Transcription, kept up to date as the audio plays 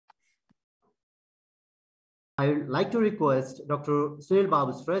I would like to request Dr. Sunil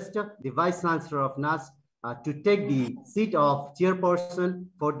Babu Shrestha, the Vice Chancellor of NAST, to take the seat of chairperson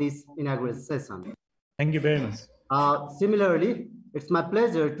for this inaugural session. Thank you very much. Similarly, it's my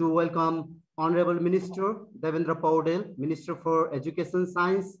pleasure to welcome Honorable Minister Devendra Paudel, Minister for Education,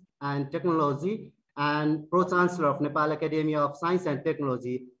 Science and Technology, and Pro-Chancellor of Nepal Academy of Science and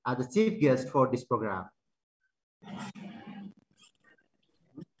Technology as the chief guest for this program.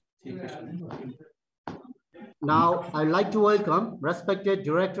 Now, I'd like to welcome respected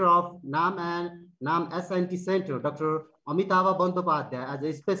Director of NAM and NAM S&T Center, Dr. Amitabha Bandyopadhyay, as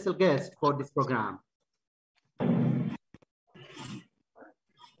a special guest for this program.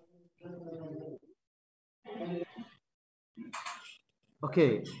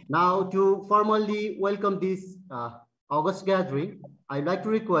 Okay, now to formally welcome this August gathering, I'd like to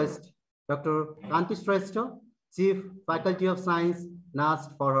request Dr. Kanti Shrestha, Chief Faculty of Science,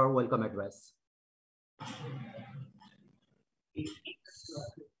 NAST, for her welcome address.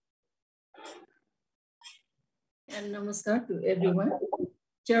 And namaskar to everyone.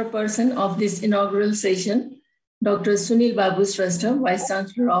 Chairperson of this inaugural session, Dr. Sunil Babu Shrestha, Vice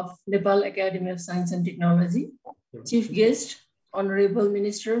Chancellor of Nepal Academy of Science and Technology. Chief guest, Honorable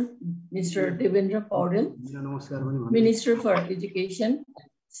Minister, Mr. Devendra Paudel, Minister for Education,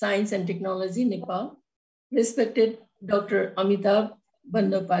 Science and Technology, Nepal. Respected Dr. Amitabha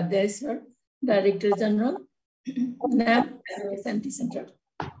Bandyopadhyay, sir, Director General, NAM S&T Center,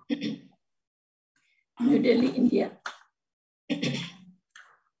 New Delhi, India.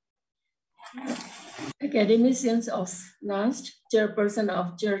 Academicians of NAST, Chairperson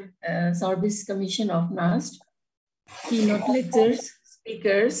of Service Commission of NAST, keynote lecturers,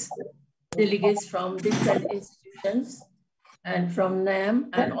 speakers, delegates from different institutions and from NAM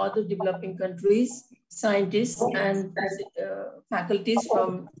and other developing countries, scientists and faculties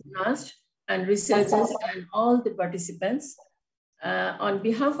from NAST and researchers and all the participants. On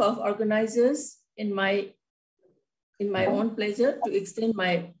behalf of organizers, in my own pleasure to extend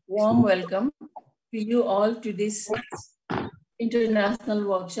my warm welcome to you all to this international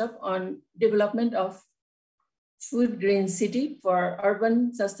workshop on development of food grain city for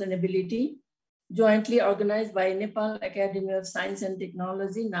urban sustainability, jointly organized by Nepal Academy of Science and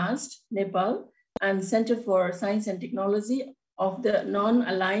Technology, NAST, Nepal, and Center for Science and Technology of the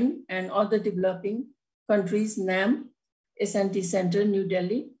Non-Aligned and Other Developing Countries, NAM, S&T Center, New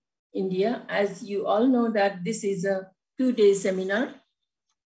Delhi, India. As you all know that this is a 2-day seminar,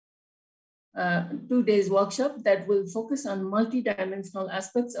 2 days workshop that will focus on multidimensional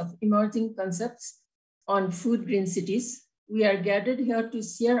aspects of emerging concepts on food green cities. We are gathered here to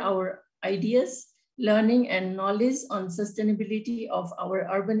share our ideas, learning and knowledge on sustainability of our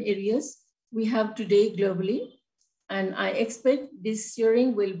urban areas we have today globally. And I expect this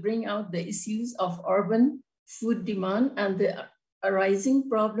sharing will bring out the issues of urban food demand and the arising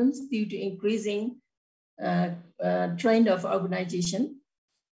problems due to increasing trend of urbanization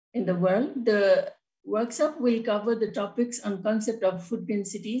in the world. The workshop will cover the topics on concept of food green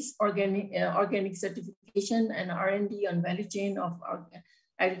cities, organic certification and R&D on value chain of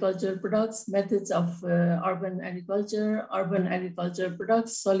agricultural products, methods of urban agriculture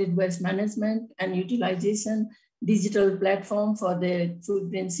products, solid waste management and utilization, digital platform for the food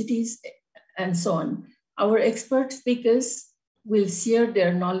green cities, and so on. Our expert speakers will share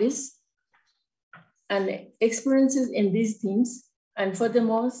their knowledge and experiences in these themes. And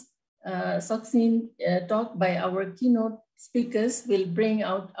furthermore, succinct talk by our keynote speakers will bring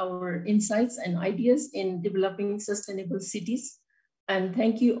out our insights and ideas in developing sustainable cities. And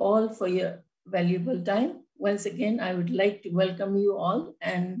thank you all for your valuable time. Once again, I would like to welcome you all,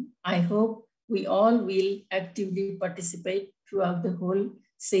 and I hope we all will actively participate throughout the whole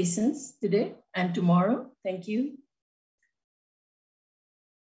sessions today and tomorrow. Thank you.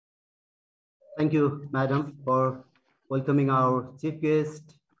 Thank you, Madam, for welcoming our chief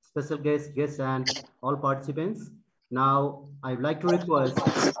guest, special guests, and all participants. Now, I'd like to request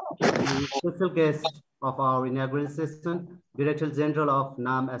the special guest of our inaugural session, Director General of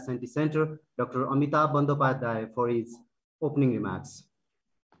NAM S&T Center, Dr. Amitabha Bandyopadhyay, for his opening remarks.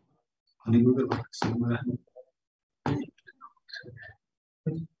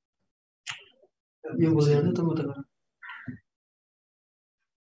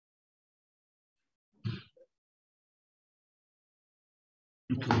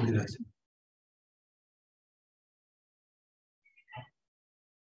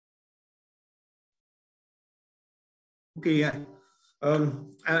 Okay, yeah.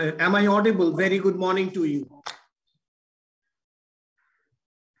 Am I audible? Very good morning to you.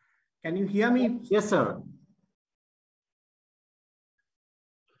 Can you hear me? Yes, sir.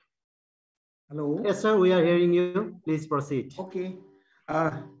 Hello. Yes, sir, we are hearing you. Please proceed. Okay.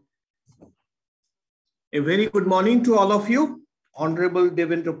 A very good morning to all of you. Honorable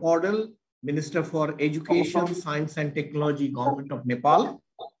Devendra Paudel, Minister for Education, Science and Technology, Government of Nepal.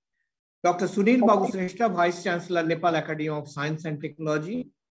 Dr. Sunil Babu Sreshta, Vice Chancellor, Nepal Academy of Science and Technology.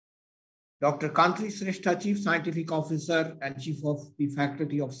 Dr. Kantri Sreshta, Chief Scientific Officer and Chief of the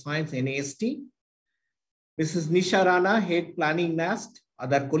Faculty of Science, NAST. Mrs. Nisha Rana, Head Planning NAST,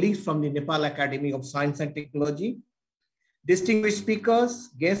 other colleagues from the Nepal Academy of Science and Technology, distinguished speakers,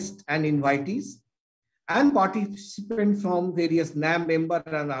 guests, and invitees, and participants from various NAM member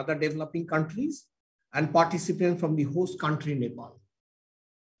and other developing countries, and participants from the host country, Nepal.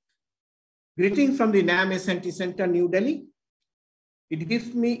 Greetings from the NAM SNT Center, New Delhi. It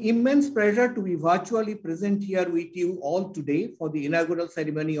gives me immense pleasure to be virtually present here with you all today for the inaugural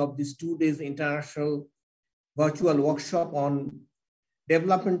ceremony of this 2 days international virtual workshop on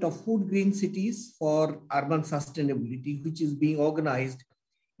development of food green cities for urban sustainability, which is being organized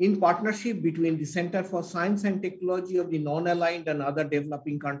in partnership between the Center for Science and Technology of the Non-Aligned and Other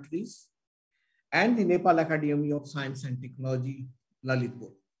Developing Countries and the Nepal Academy of Science and Technology,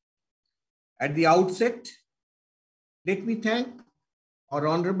 Lalitpur. At the outset, let me thank our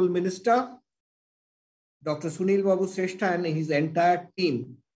Honorable Minister, Dr. Sunil Babu Sreshta and his entire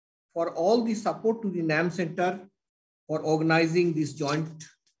team for all the support to the NAM Center for organizing this joint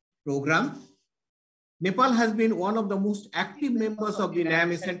program. Nepal has been one of the most active members of the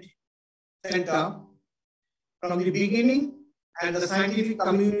NAM Center from the beginning, and the scientific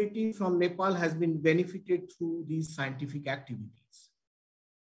community from Nepal has been benefited through these scientific activities.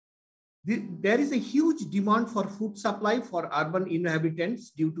 There is a huge demand for food supply for urban inhabitants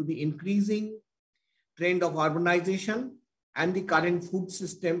due to the increasing trend of urbanization, and the current food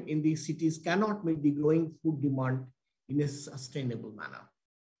system in these cities cannot meet the growing food demand in a sustainable manner.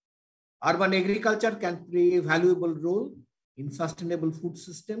 Urban agriculture can play a valuable role in sustainable food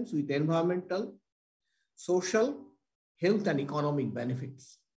systems with environmental, social, health, and economic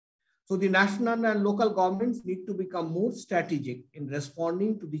benefits. So the national and local governments need to become more strategic in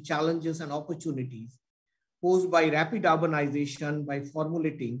responding to the challenges and opportunities posed by rapid urbanization by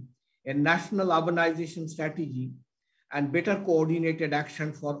formulating a national urbanization strategy and better coordinated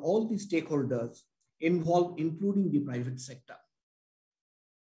action for all the stakeholders involved, including the private sector.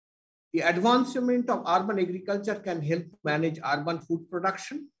 The advancement of urban agriculture can help manage urban food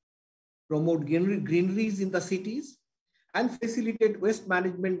production, promote greeneries in the cities, and facilitate waste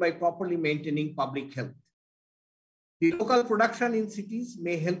management by properly maintaining public health. The local production in cities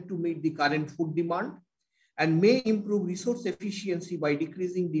may help to meet the current food demand and may improve resource efficiency by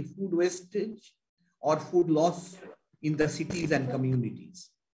decreasing the food wastage or food loss in the cities and communities.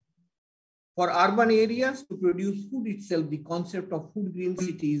 For urban areas to produce food itself, the concept of food green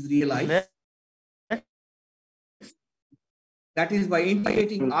city is realized. That is by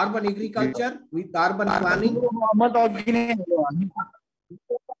integrating urban agriculture with urban planning. Am I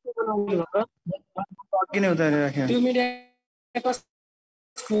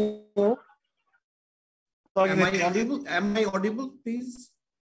audible? Am I audible, please?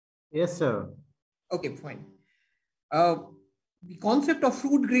 Yes, sir. Okay, fine. The concept of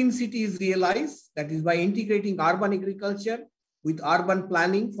food green city is realized, that is by integrating urban agriculture with urban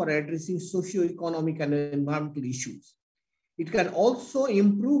planning for addressing socio-economic and environmental issues. It can also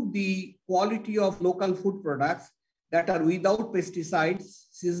improve the quality of local food products that are without pesticides,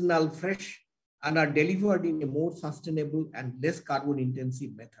 seasonal, fresh, and are delivered in a more sustainable and less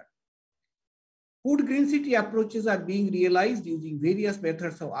carbon-intensive method. Food green city approaches are being realized using various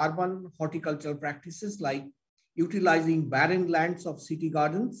methods of urban horticultural practices like utilizing barren lands of city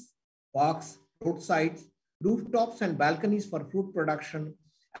gardens, parks, roadsides, rooftops, and balconies for fruit production,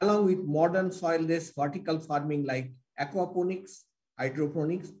 along with modern soil-less vertical farming like aquaponics,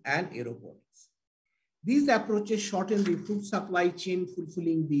 hydroponics, and aeroponics. These approaches shorten the food supply chain,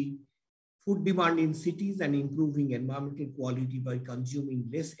 fulfilling the food demand in cities and improving environmental quality by consuming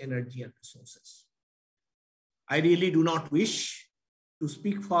less energy and resources. I really do not wish to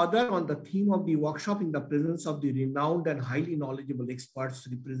speak further on the theme of the workshop in the presence of the renowned and highly knowledgeable experts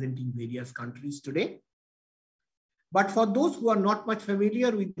representing various countries today. But for those who are not much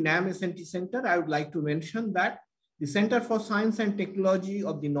familiar with the NAM SNT Center, I would like to mention that the Center for Science and Technology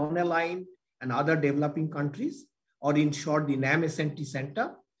of the Non-Aligned and Other Developing Countries, or in short, the NAM SNT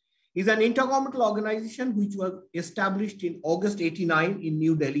Center, is an intergovernmental organization which was established in August '89 in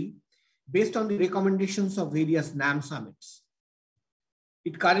New Delhi, based on the recommendations of various NAM summits.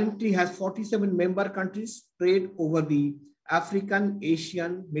 It currently has 47 member countries spread over the African,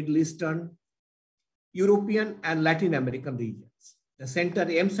 Asian, Middle Eastern, European, and Latin American regions. The center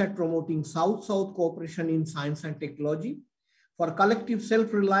aims at promoting South-South cooperation in science and technology for collective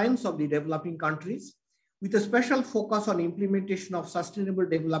self-reliance of the developing countries, with a special focus on implementation of Sustainable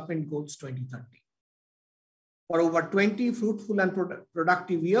Development Goals 2030. For over 20 fruitful and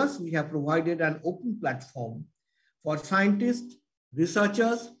productive years, we have provided an open platform for scientists,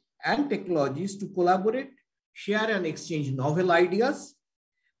 researchers, and technologists to collaborate, share, and exchange novel ideas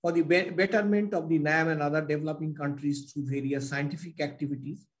for the betterment of the NAM and other developing countries through various scientific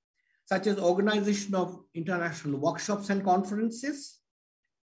activities, such as organization of international workshops and conferences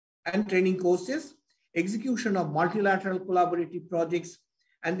and training courses, execution of multilateral collaborative projects,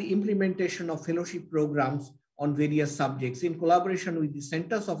 and the implementation of fellowship programs on various subjects in collaboration with the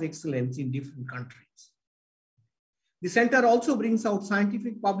centers of excellence in different countries. The center also brings out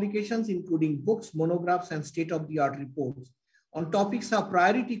scientific publications, including books, monographs, and state-of-the-art reports on topics of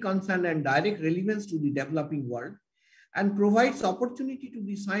priority concern and direct relevance to the developing world, and provides opportunity to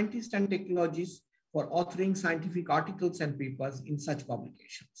the scientists and technologists for authoring scientific articles and papers in such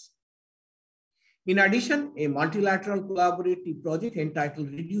publications. In addition, a multilateral collaborative project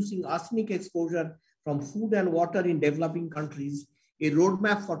entitled Reducing Arsenic Exposure from Food and Water in Developing Countries, a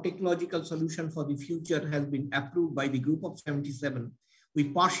roadmap for technological solution for the future, has been approved by the Group of 77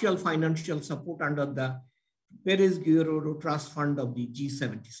 with partial financial support under the Perez Guerrero Trust Fund of the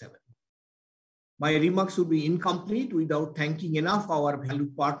G77. My remarks would be incomplete without thanking enough our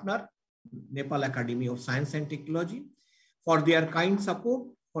valued partner, Nepal Academy of Science and Technology, for their kind support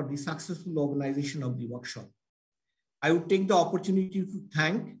for the successful organization of the workshop. I would take the opportunity to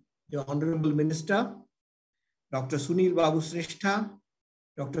thank the Honorable Minister, Dr. Sunil Babu Srestha,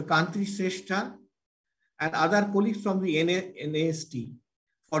 Dr. Kantri Srestha, and other colleagues from the NAST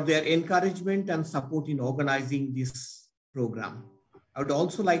for their encouragement and support in organizing this program. I would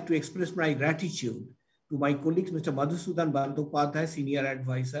also like to express my gratitude to my colleagues, Mr. Madhusudan Bandyopadhyay, Senior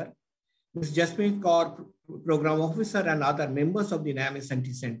Advisor, Ms. Jasmeet Kaur, Program Officer, and other members of the NAM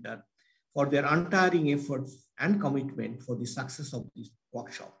S&T Center for their untiring efforts and commitment for the success of this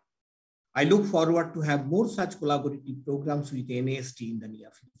workshop. I look forward to have more such collaborative programs with NAST in the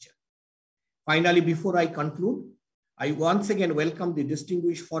near future. Finally, before I conclude, I once again welcome the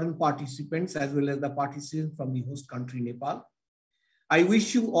distinguished foreign participants as well as the participants from the host country, Nepal. I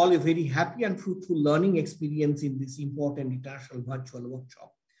wish you all a very happy and fruitful learning experience in this important international virtual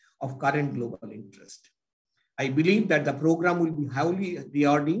workshop of current global interest. I believe that the program will be highly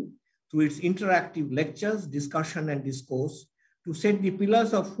rewarding through its interactive lectures, discussion, and discourse to set the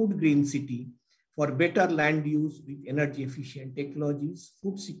pillars of food green city for better land use with energy efficient technologies,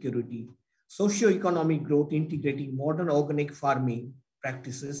 food security, socio-economic growth, integrating modern organic farming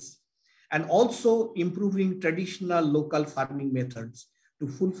practices, and also improving traditional local farming methods to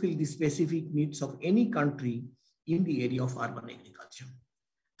fulfill the specific needs of any country in the area of urban agriculture.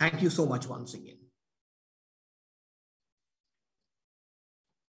 Thank you so much once again.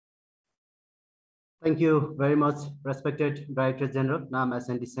 Thank you very much, respected Director General, NAM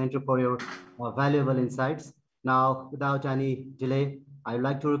S&T Center, for your valuable insights. Now, without any delay, I would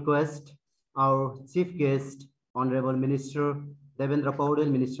like to request our chief guest, Honorable Minister Devendra Paudel,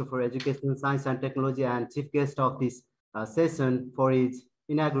 Minister for Education, Science and Technology, and chief guest of this session for his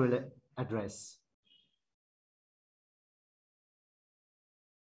inaugural address.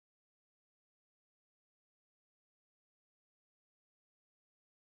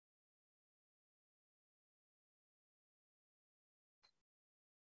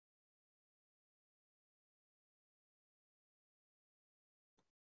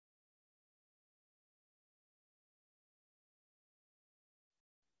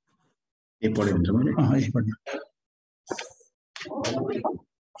 Hello,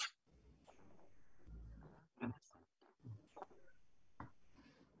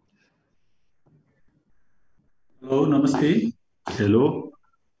 namaste. Hello.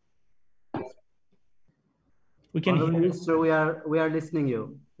 We can hear. Minister, we are listening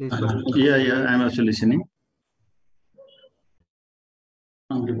you. Please go ahead. Yeah, I'm also listening.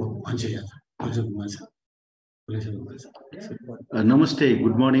 Namaste,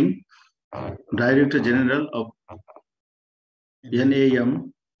 good morning. Director General of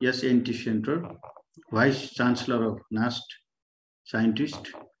NAM S&T Center, Vice Chancellor of NAST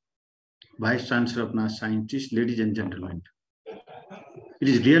Scientist, Vice Chancellor of NAST Scientist, ladies and gentlemen. It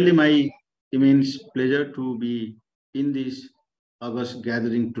is really my immense pleasure to be in this August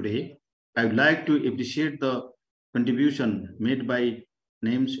gathering today. I would like to appreciate the contribution made by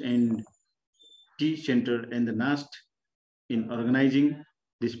NAMS and T Center and the NAST in organizing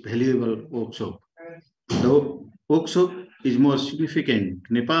this valuable workshop. The workshop is more significant.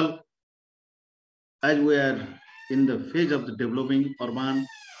 Nepal, as we are in the phase of the developing urban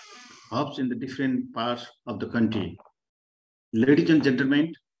hubs in the different parts of the country. Ladies and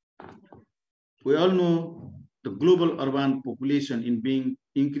gentlemen, we all know the global urban population in being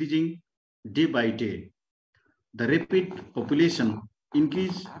increasing day by day. The rapid population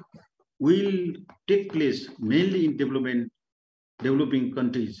increase will take place mainly in developing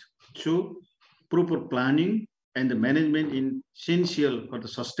countries. So proper planning and the management is essential for the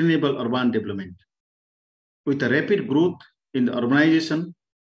sustainable urban development. With the rapid growth in the urbanization,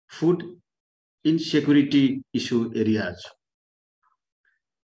 food insecurity issue areas.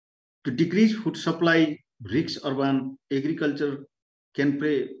 To decrease food supply risks, urban agriculture can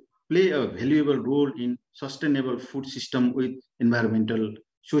play a valuable role in sustainable food system with environmental,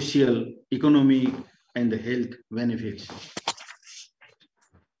 social, economic, and the health benefits.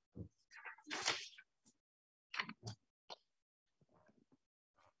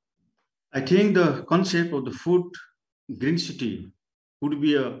 I think the concept of the food green city would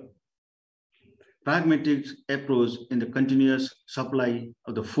be a pragmatic approach in the continuous supply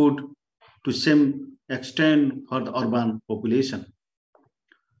of the food to some extent for the urban population.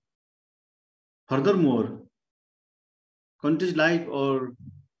 Furthermore, countries like or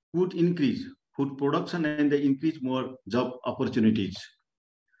would increase food production and they increase more job opportunities.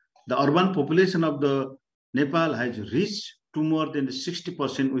 The urban population of the Nepal has reached to more than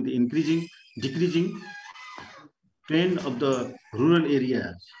 60% with the decreasing trend of the rural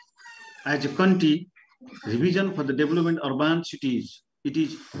areas. As a country, revision for the development urban cities, it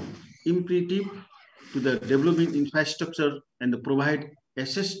is imperative to the developing infrastructure and the provide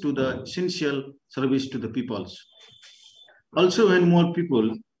access to the essential service to the peoples. Also, when more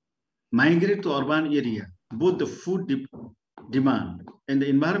people migrate to urban area, both the food demand and the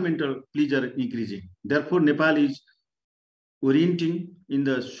environmental pleasure increasing. Therefore, Nepal is orienting in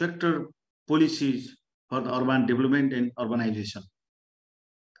the sector policies for the urban development and urbanization.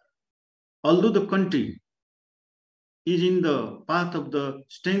 Although the country is in the path of the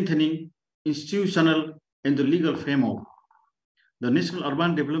strengthening institutional and the legal framework, the National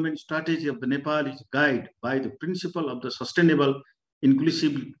Urban Development Strategy of the Nepal is guided by the principle of the sustainable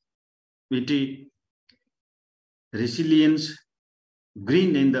inclusivity, resilience,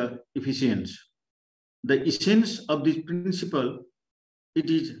 green, and the efficiency. The essence of this principle, it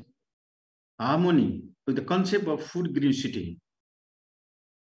is harmony with the concept of food green city.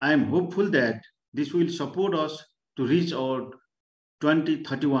 I am hopeful that this will support us to reach our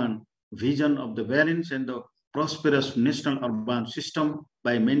 2031 vision of the balanced and the prosperous national urban system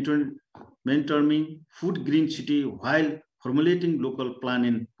by mentoring food green city while formulating local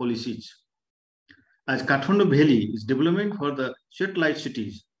planning policies. As Kathmandu Valley is development for the satellite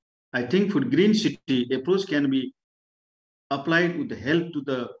cities, I think food green city approach can be applied with the help to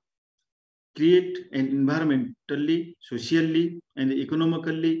the create an environmentally, socially, and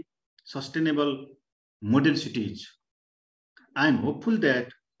economically sustainable model cities. I am hopeful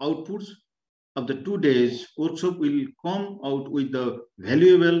that outputs of the 2 days workshop will come out with the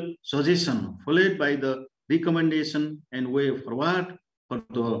valuable suggestion followed by the recommendation and way forward for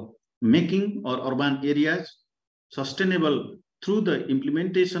the making our urban areas sustainable through the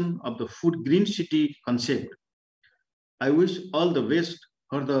implementation of the food green city concept. I wish all the best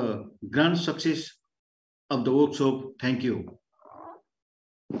for the grand success of the workshop. Thank you.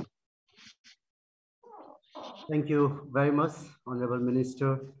 Thank you very much, Honorable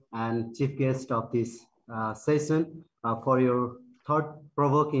Minister and Chief Guest of this session for your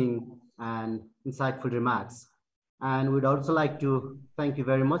thought-provoking and insightful remarks. And we'd also like to thank you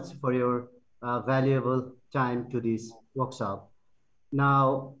very much for your valuable time to this workshop.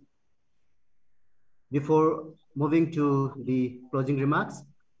 Now, before moving to the closing remarks,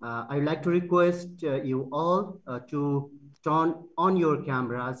 I'd like to request you all to turn on your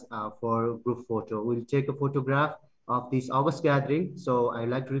cameras for group photo. We'll take a photograph of this August gathering. So I'd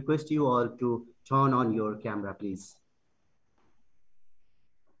like to request you all to turn on your camera, please.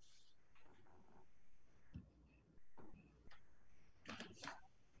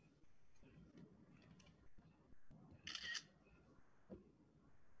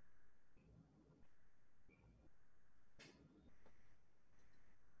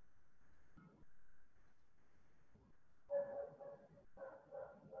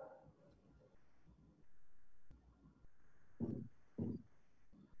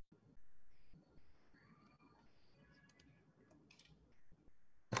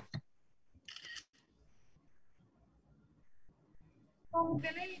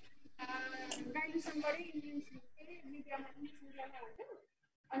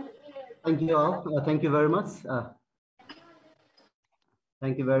 Thank you all. Thank you very much.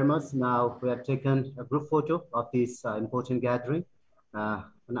 Thank you very much. Now we have taken a group photo of this important gathering and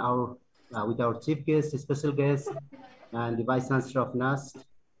with our chief guest, special guest, and the Vice Chancellor of NAST.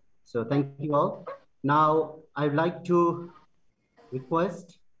 So thank you all. Now I'd like to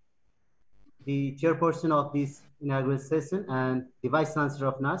request the chairperson of this inaugural session and the Vice Chancellor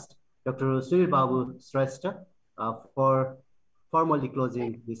of NAST, Dr. Sunil Babu Shrestha, for formally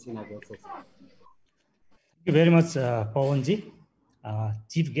closing this inaugural session. Thank you very much, Pawanji.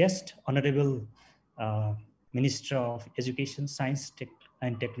 Chief guest, Honorable Minister of Education, Science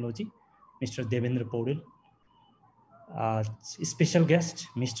and Technology, Mr. Devendra Paudel. Special guest,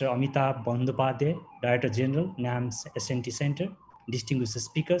 Mr. Amitabh Bandyopadhyay, Director General, NAMS SNT Center, distinguished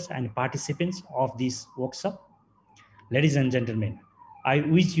speakers and participants of this workshop. Ladies and gentlemen, I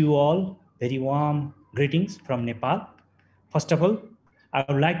wish you all very warm greetings from Nepal. First of all, I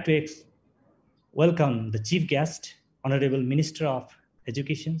would like to welcome the chief guest, Honorable Minister of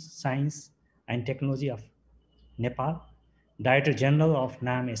Education, Science and Technology of Nepal, Director General of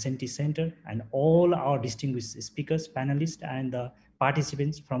NAM SNT Center, and all our distinguished speakers, panelists, and the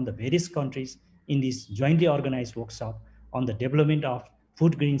participants from the various countries in this jointly organized workshop on the development of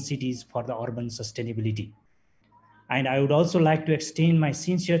food green cities for the urban sustainability. And I would also like to extend my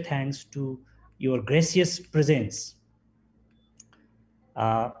sincere thanks to your gracious presence,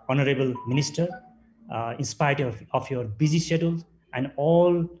 Honorable Minister, in spite of your busy schedule and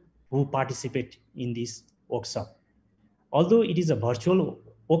all who participate in this workshop. Although it is a virtual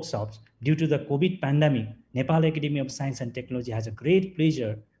workshop due to the COVID pandemic, Nepal Academy of Science and Technology has a great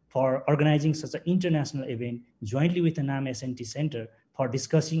pleasure for organizing such an international event jointly with the NAM SNT Center for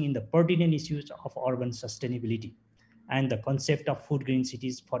discussing in the pertinent issues of urban sustainability and the concept of food green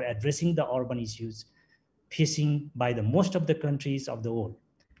cities for addressing the urban issues facing by the most of the countries of the world.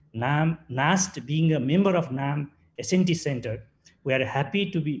 NAST being a member of NAM SNT Center, we are happy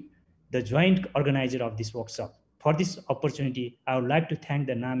to be the joint organizer of this workshop. For this opportunity, I would like to thank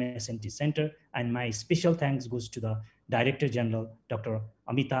the NAM SNT Center, and my special thanks goes to the Director General, Dr.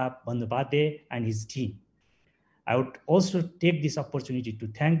 Amitabh Bandyopadhyay and his team. I would also take this opportunity to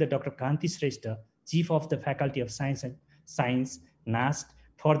thank the Dr. Kanti Shrestha, Chief of the Faculty of Science, NAST,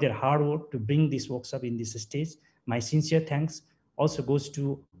 for their hard work to bring this workshop in this stage. My sincere thanks also goes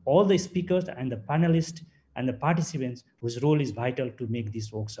to all the speakers and the panelists and the participants whose role is vital to make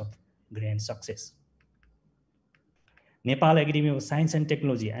this workshop grand success. Nepal Academy of Science and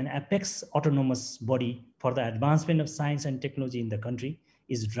Technology, an apex autonomous body for the advancement of science and technology in the country,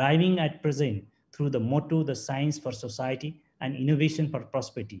 is driving at present through the motto, the science for society and innovation for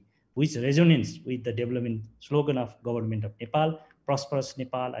prosperity, which resonates with the development slogan of Government of Nepal, prosperous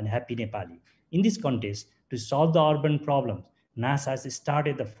Nepal and happy Nepali. In this context, to solve the urban problems, NAST has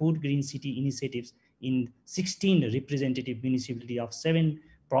started the Food Green City initiatives in 16 representative municipalities of 7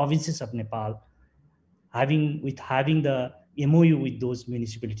 provinces of Nepal, having the MOU with those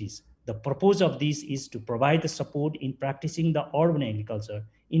municipalities. The purpose of this is to provide the support in practicing the urban agriculture,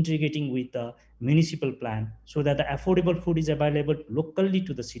 integrating with the municipal plan so that the affordable food is available locally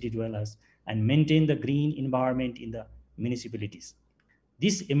to the city dwellers and maintain the green environment in the municipalities.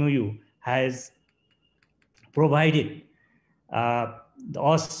 This MOU has provided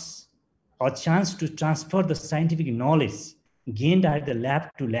us a chance to transfer the scientific knowledge gained at the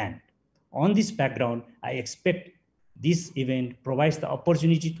lab to land. On this background, I expect this event provides the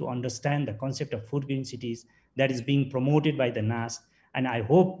opportunity to understand the concept of food green cities that is being promoted by the NAST, and I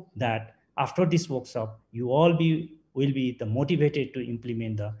hope that after this workshop, you all will be motivated to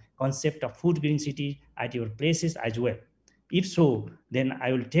implement the concept of food green city at your places as well. If so, then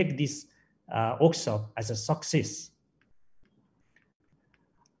I will take this workshop as a success.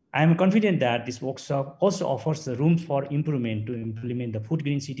 I am confident that this workshop also offers the room for improvement to implement the Food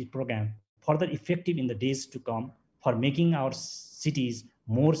Green City program further effective in the days to come for making our cities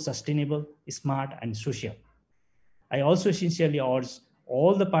more sustainable, smart, and social. I also sincerely urge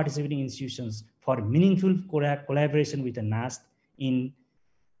all the participating institutions for meaningful collaboration with the NAST in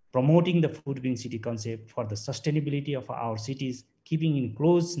promoting the Food Green City concept for the sustainability of our cities, keeping in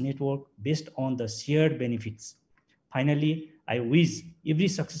close network based on the shared benefits. Finally, I wish every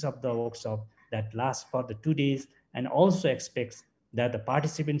success of the workshop that lasts for the 2 days and also expects that the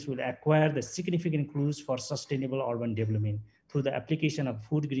participants will acquire the significant clues for sustainable urban development through the application of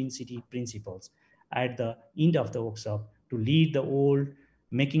Food Green City principles at the end of the workshop to lead the world,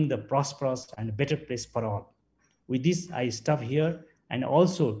 making the prosperous and a better place for all. With this, I stop here and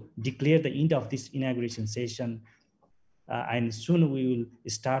also declare the end of this inauguration session. And soon we will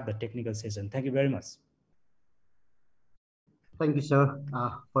start the technical session. Thank you very much. Thank you, sir,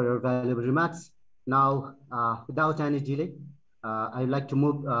 for your valuable remarks. Now, without any delay, I would like to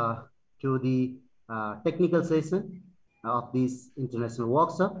move to the technical session of this international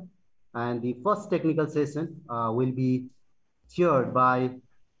workshop. And the first technical session will be chaired by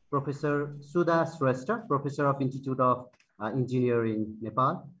Professor Sudha Shrestha, Professor of Institute of Engineering,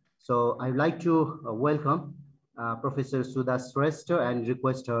 Nepal. So I would like to welcome Professor Sudha Shrestha and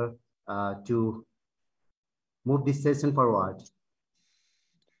request her to move this session forward.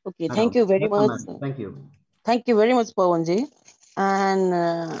 Okay, thank Madam, you very welcome, much. madam. Thank you. Thank you very much, Pawanji. And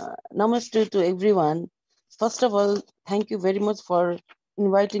namaste to everyone. First of all, thank you very much for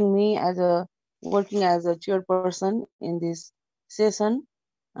inviting me as a working as a chairperson in this session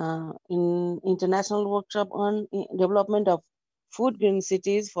in international workshop on development of food green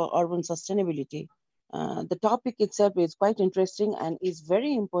cities for urban sustainability. The topic itself is quite interesting and is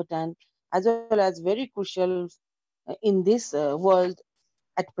very important as well as very crucial in this world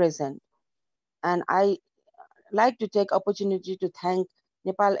at present. And I like to take opportunity to thank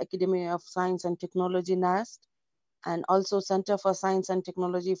Nepal Academy of Science and Technology, NAST, and also Center for Science and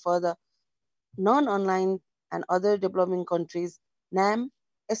Technology for the Non-Online and Other Developing Countries, NAM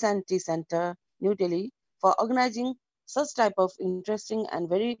S&T Center, New Delhi, for organizing such type of interesting and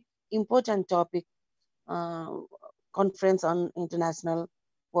very important topic uh, conference on international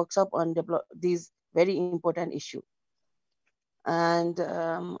workshop on these very important issue. And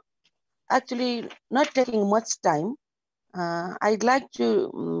actually, not taking much time, I'd like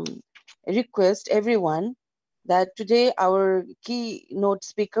to request everyone that today our keynote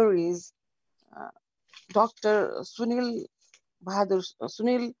speaker is uh, Dr. Sunil Babu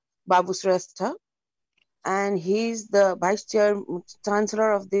Shrestha, and he's the Vice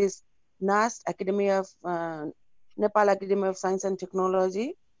Chancellor of this NAST Academy of Nepal Academy of Science and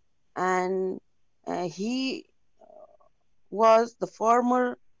Technology, and he was the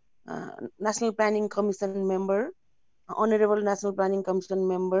former National Planning Commission member, Honorable National Planning Commission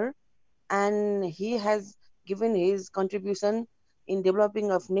member, and he has given his contribution in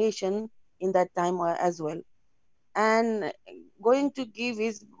developing of nation in that time as well. And going to give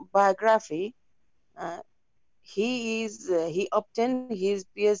his biography, uh, he obtained his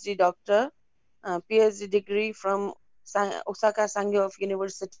PhD doctor, PhD degree from Osaka Sangyo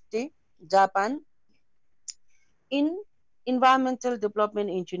University, Japan, in environmental development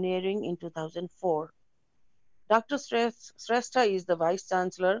engineering in 2004. Dr. Shrestha is the vice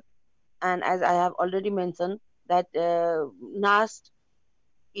chancellor, and as I have already mentioned, that NAST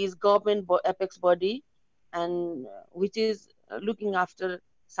is government apex body, and which is looking after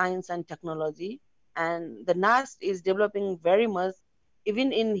science and technology. And the NAST is developing very much,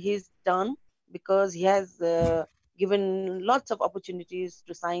 even in his turn, because he has given lots of opportunities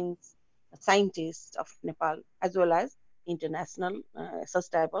to scientists of Nepal as well as international such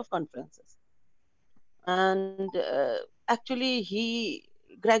type of conferences. And actually, he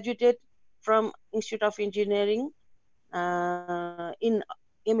graduated from Institute of Engineering in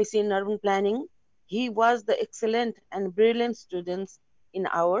MSc in Urban Planning. He was the excellent and brilliant students in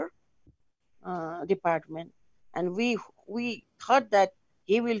our department, and we thought that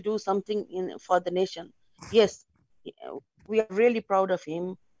he will do something in for the nation. Yes, we are really proud of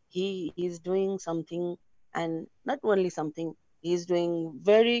him. He is doing something, and not only something, he is doing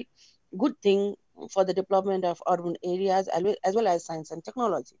very good thing for the development of urban areas as well as science and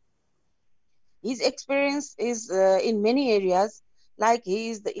technology. His experience is in many areas, like he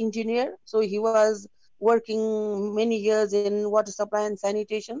is the engineer, so he was working many years in water supply and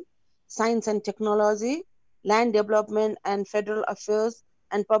sanitation, science and technology, land development and federal affairs,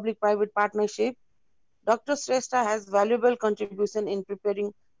 and public-private partnership. Dr. Shrestha has valuable contribution in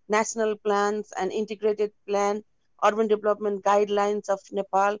preparing national plans and integrated plan urban development guidelines of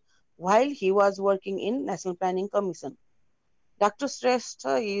Nepal while he was working in National Planning Commission. Dr.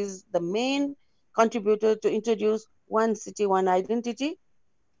 Shrestha is the main contributor to introduce One City, One Identity,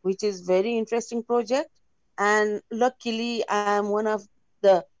 which is very interesting project. And luckily, I am one of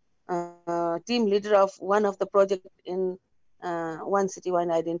the team leader of one of the project in One City,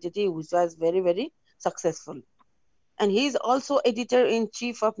 One Identity, which was very, very successful. And he is also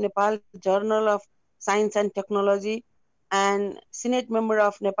editor-in-chief of Nepal Journal of Science and Technology and Senate member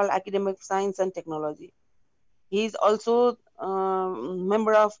of Nepal Academy of Science and Technology. He is also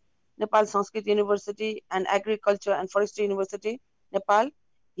member of Nepal Sanskrit University and Agriculture and Forestry University, Nepal.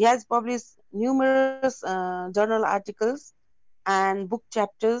 He has published numerous journal articles and book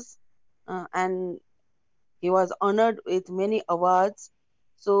chapters, and he was honored with many awards.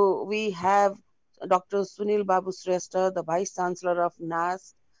 So we have Dr. Sunil Babu Shrestha, the Vice Chancellor of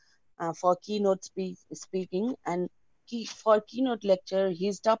NAS, for keynote speaking. And for keynote lecture,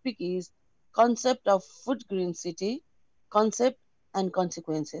 his topic is Concept of Food Green City, concept and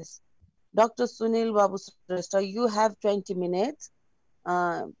consequences. Dr. Sunil Babu Shrestha, you have 20 minutes.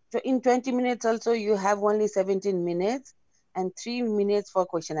 In 20 minutes also, you have only 17 minutes and 3 minutes for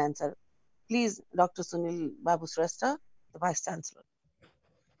question answer. Please, Dr. Sunil Babu Shrestha, the Vice Chancellor.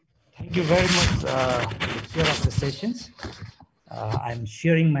 Thank you very much, Chair of the sessions. I'm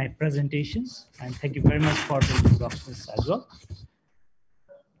sharing my presentations, and thank you very much for the introductions as well.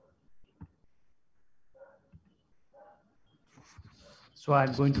 So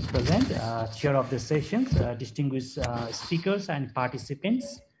I'm going to present chair of the sessions, distinguished speakers and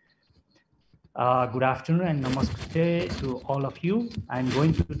participants. Good afternoon and namaste to all of you. I'm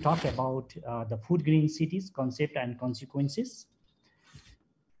going to talk about the food green cities concept and consequences.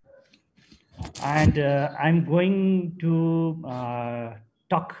 And I'm going to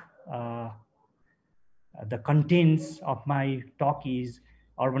talk, the contents of my talk is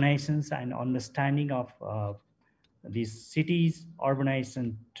urbanizations and understanding of these cities,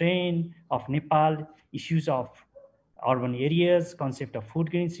 urbanization trend of Nepal, issues of urban areas, concept of food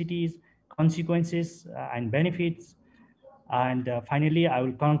green cities, consequences and benefits. And finally, I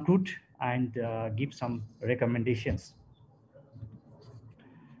will conclude and give some recommendations.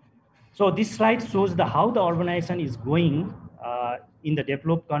 So this slide shows how the urbanization is going in the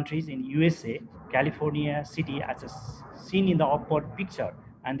developed countries in USA, California city as seen in the upward picture,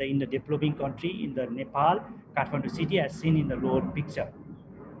 and in the developing country in the Nepal, Kathmandu city as seen in the lower picture.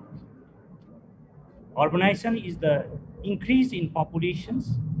 Urbanization is the increase in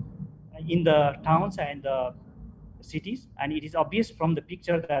populations in the towns and the cities, and it is obvious from the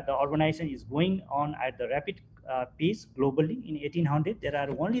picture that the urbanization is going on at the rapid pace globally. In 1800, there are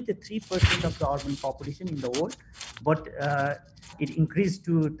only the 3% of the urban population in the world, but it increased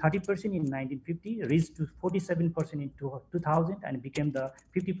to 30% in 1950, reached to 47% in 2000, and became the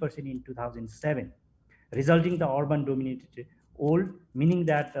 50% in 2007, resulting the urban dominated old, meaning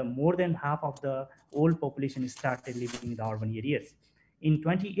that more than half of the old population started living in the urban areas. In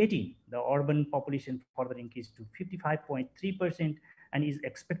 2018, the urban population further increased to 55.3% and is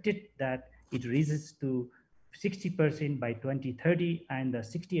expected that it rises to 60% by 2030 and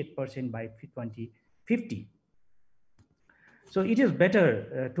 68% by 2050. So it is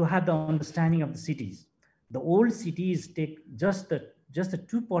better to have the understanding of the cities. The old cities take just the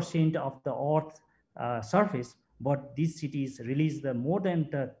 2% of the Earth's surface, but these cities release more than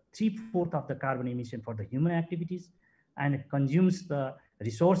the 3/4 of the carbon emission for the human activities, and it consumes the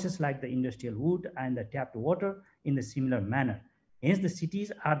resources like the industrial wood and the tapped water in a similar manner. Hence, the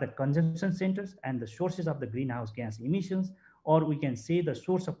cities are the consumption centers and the sources of the greenhouse gas emissions, or we can say the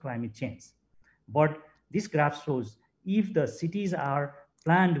source of climate change. But this graph shows if the cities are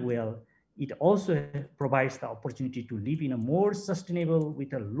planned well, it also provides the opportunity to live in a more sustainable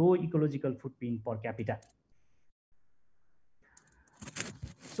with a low ecological footprint per capita.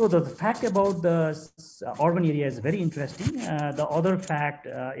 So the fact about the urban area is very interesting. The other fact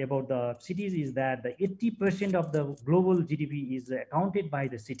about the cities is that the 80% of the global GDP is accounted by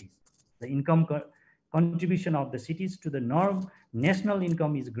the cities. The income contribution of the cities to the national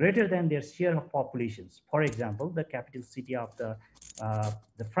income is greater than their share of populations. For example, the capital city of the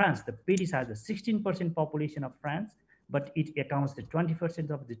France, the Paris, has a 16% population of France, but it accounts the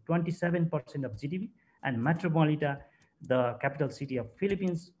 20% of the 27% of GDP, and Metropolitan, the capital city of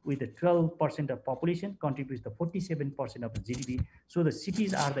Philippines, with a 12% of population, contributes to 47% of the GDP. So the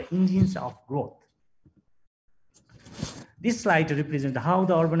cities are the engines of growth. This slide represents how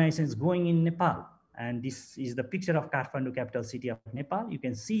the urbanization is going in Nepal. And this is the picture of Kathmandu, capital city of Nepal. You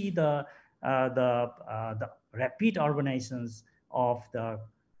can see the rapid urbanizations of the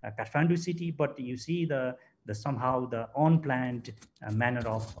Kathmandu city, but you see the somehow the unplanned manner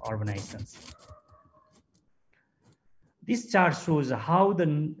of urbanizations. This chart shows how the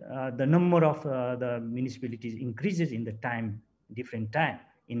number of the municipalities increases in the different time.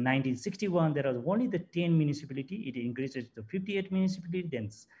 In 1961, there was only the 10 municipality. It increases to 58 municipalities, then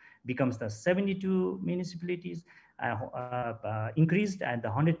becomes the 72 municipalities, increased, and the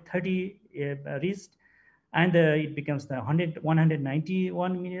 130 reached, and it becomes the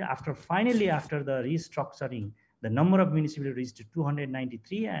 191 million. After the restructuring, the number of municipalities reached to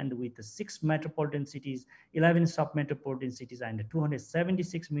 293, and with the 6 metropolitan cities, 11 sub-metropolitan cities, and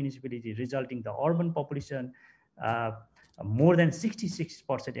 276 municipalities, resulting the urban population more than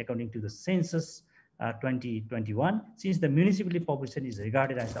 66% according to the census 2021, since the municipality population is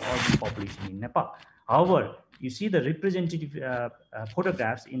regarded as the urban population in Nepal. However, you see the representative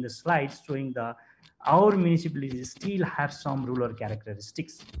photographs in the slides showing our municipalities still have some rural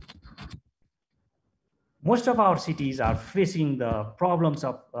characteristics. Most of our cities are facing the problems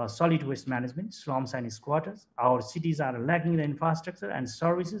of solid waste management, slums and squatters. Our cities are lacking the infrastructure and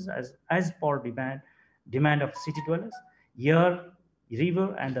services as per demand of city dwellers. Air,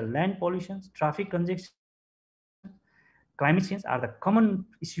 river, and the land pollution, traffic congestion, climate change are the common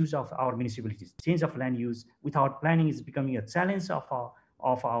issues of our municipalities. Change of land use without planning is becoming a challenge of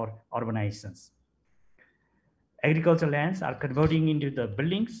our urbanizations. Agricultural lands are converting into the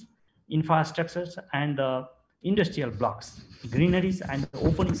buildings, infrastructures, and the industrial blocks. Greeneries and the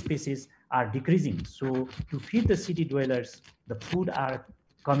open spaces are decreasing. So to feed the city dwellers, the food are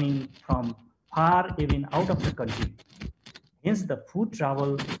coming from far even out of the country. Hence, the food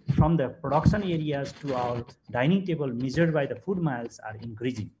travel from the production areas to our dining table measured by the food miles are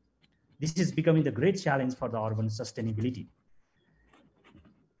increasing. This is becoming the great challenge for the urban sustainability.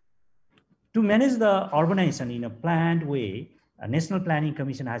 To manage the urbanization in a planned way, a National Planning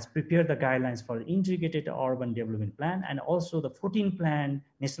Commission has prepared the guidelines for the integrated urban development plan, and also the 14th plan,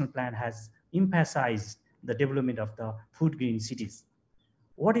 national plan has emphasized the development of the food green cities.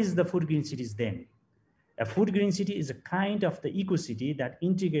 What is the food green cities then? A food green city is a kind of the eco-city that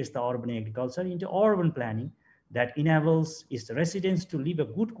integrates the urban agriculture into urban planning that enables its residents to live a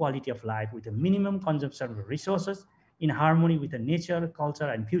good quality of life with a minimum consumption of resources in harmony with the nature, culture,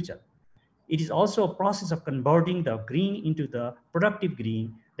 and future. It is also a process of converting the green into the productive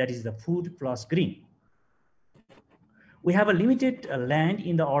green, that is the food plus green. We have a limited land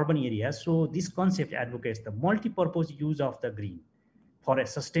in the urban area, so this concept advocates the multi-purpose use of the green. For a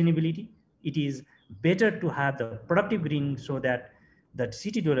sustainability, it is better to have the productive green so that the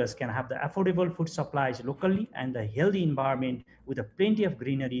city dwellers can have the affordable food supplies locally and the healthy environment with a plenty of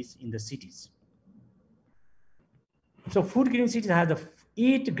greeneries in the cities. So food green cities have the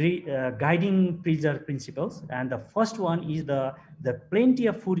eight guiding principles, and the first one is the plenty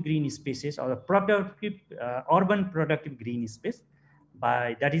of food green spaces or the productive urban productive green space.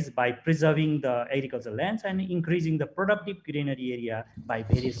 That is by preserving the agricultural lands and increasing the productive greenery area by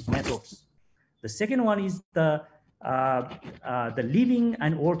various methods. The second one is the living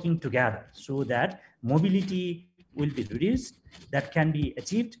and working together so that mobility will be reduced, that can be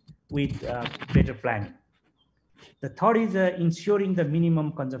achieved with better planning. The third is ensuring the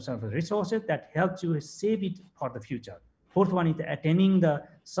minimum consumption of resources that helps you save it for the future. Fourth one is attaining the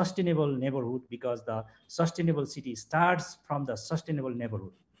sustainable neighborhood, because the sustainable city starts from the sustainable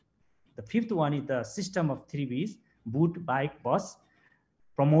neighborhood. The fifth one is the system of 3 Bs, boot, bike, bus,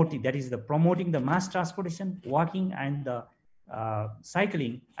 promoting the mass transportation, walking, and the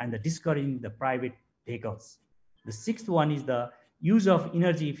cycling, and the discouraging the private vehicles. The sixth one is the use of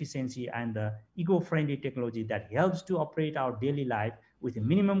energy efficiency and the eco-friendly technology that helps to operate our daily life with a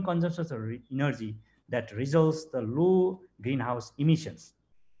minimum consumption of energy that results the low greenhouse emissions.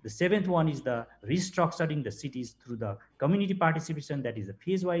 The seventh one is the restructuring the cities through the community participation, that is a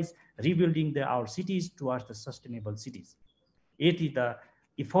phase-wise rebuilding our cities towards the sustainable cities. Eighth is the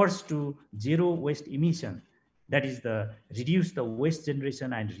efforts to zero waste emission, that is the reduce the waste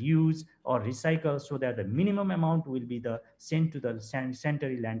generation and reuse or recycle so that the minimum amount will be sent to the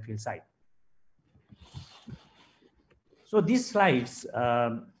sanitary landfill site. So these slides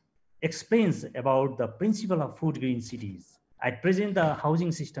explains about the principle of food green cities. At present, the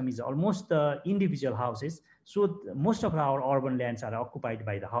housing system is almost individual houses, so most of our urban lands are occupied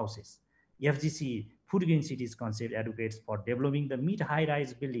by the houses. FGC, Food Green Cities concept, advocates for developing the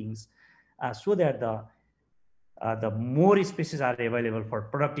mid-high-rise buildings so that the more spaces are available for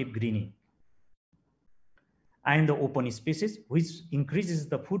productive greening, and the open spaces, which increases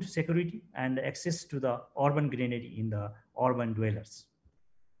the food security and access to the urban greenery in the urban dwellers.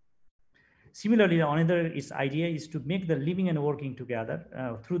 Similarly, another idea is to make the living and working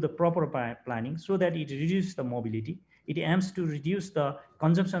together through the proper planning so that it reduces the mobility. It aims to reduce the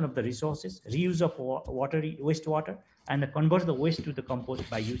consumption of the resources, reuse of wastewater, and convert the waste to the compost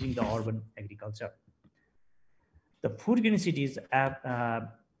by using the urban agriculture. The food green cities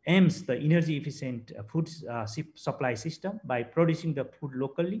aims the energy efficient food supply system by producing the food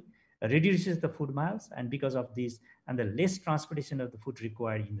locally, reduces the food miles, and because of this, and the less transportation of the food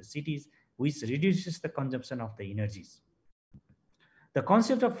required in the cities, which reduces the consumption of the energies. The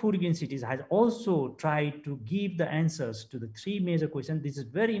concept of food green cities has also tried to give the answers to the three major questions. This is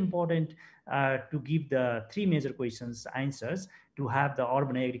very important to give the three major questions answers to have the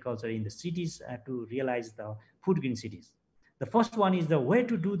urban agriculture in the cities to realize the food green cities. The first one is the way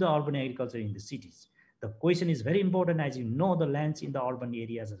to do the urban agriculture in the cities. The question is very important. As you know, the lands in the urban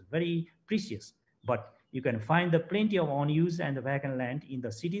areas are very precious, but you can find the plenty of unused and the vacant land in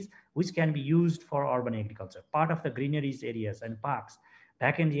the cities, which can be used for urban agriculture, part of the greeneries areas and parks.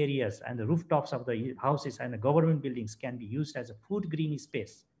 back-end areas and the rooftops of the houses and the government buildings can be used as a food green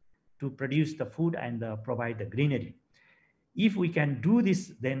space to produce the food and provide the greenery. If we can do this,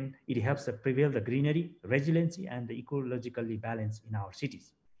 then it helps to prevail the greenery, resiliency, and the ecologically balance in our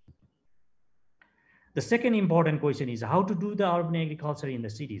cities. The second important question is how to do the urban agriculture in the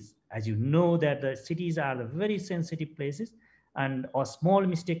cities. As you know that the cities are the very sensitive places and a small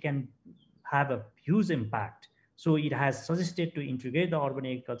mistake can have a huge impact. So it has suggested to integrate the urban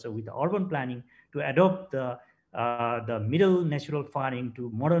agriculture with the urban planning to adopt the middle natural farming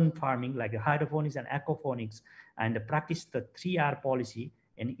to modern farming like the hydroponics and aquaponics and practice the 3R policy.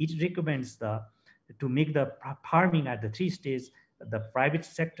 And it recommends to make the farming at the 3 stages, the private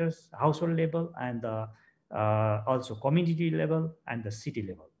sectors, household level, and also community level and the city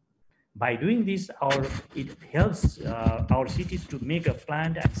level. By doing this, it helps our cities to make a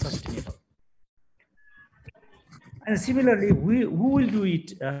planned and sustainable. And similarly, who will do it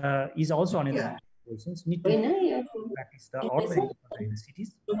is also another question. Need to practice the urban agriculture in the cities.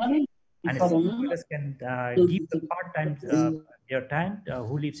 And stakeholders can give the part-time their time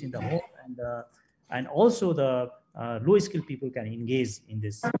who lives in the home, and also the low-skilled people can engage in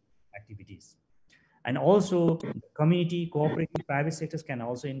these activities. And also the community, cooperative, private sectors can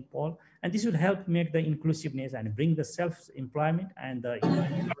also involve, and this will help make the inclusiveness and bring the self-employment and the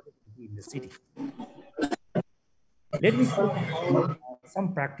in the city. Let me show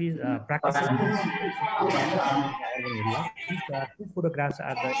some practices in urban areas. These are 2 photographs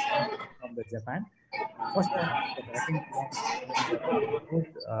are from the Japan. First one is the vacuum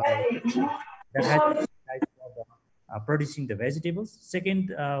that has producing the vegetables.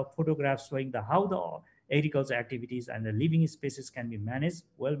 Second photograph showing how the agriculture activities and the living spaces can be managed,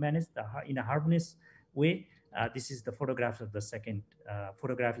 well managed in a harmonious way. This is the photographs of the second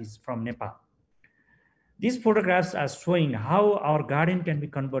photograph is from Nepal. These photographs are showing how our garden can be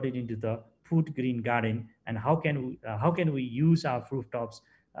converted into the food green garden, and how can we use our rooftops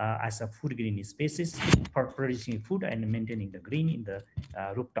as a food green spaces for producing food and maintaining the green in the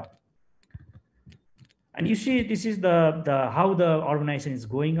rooftop. And you see, this is the how the urbanization is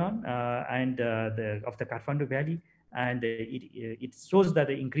going on of the Kathmandu Valley, and it shows that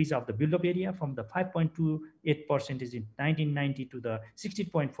the increase of the build-up area from the 5.28% in 1990 to the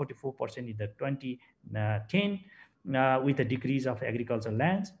 16.44% in the 2010, with a decrease of agricultural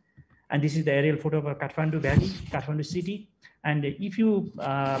lands. And this is the aerial photo of Kathmandu Valley, Kathmandu city. And if you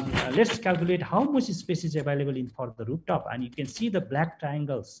let's calculate how much space is available for the rooftop, and you can see the black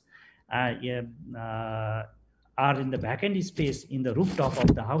triangles are in the back-end space in the rooftop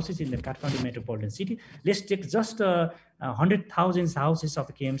of the houses in the Kathmandu metropolitan city. Let's take just 100,000 houses of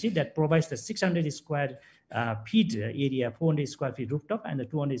the KMC that provides the 600 square feet area, 400 square feet rooftop, and the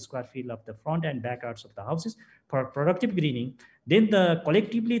 200 square feet of the front and back yards of the houses for productive greening. Then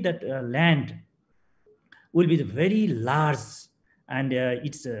collectively that land will be very large, and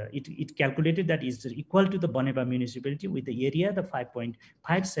it calculated that is equal to the Baneba municipality with the area the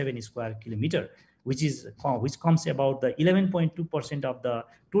 5.57 square kilometer, which comes about the 11.2% of the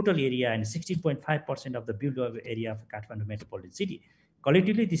total area and 16.5% of the built-up area of Kathmandu metropolitan city.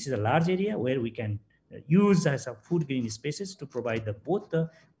 Collectively, this is a large area where we can use as a food green spaces to provide both the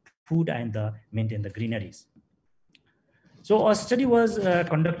food and maintain the greeneries. So a study was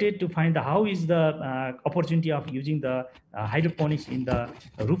conducted to find how is the opportunity of using the hydroponics in the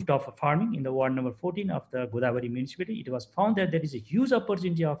rooftop farming in the ward number 14 of the Godavari municipality. It was found that there is a huge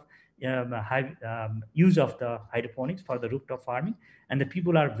opportunity of use of the hydroponics for the rooftop farming, and the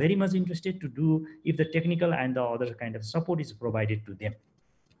people are very much interested to do if the technical and the other kind of support is provided to them.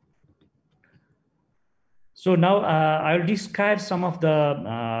 So now I'll describe some of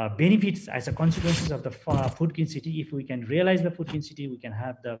the benefits as a consequences of the food green city. If we can realize the food green city, we can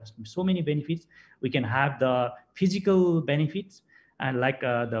have so many benefits. We can have the physical benefits, and like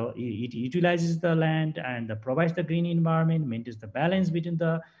it utilizes the land and provides the green environment, maintains the balance between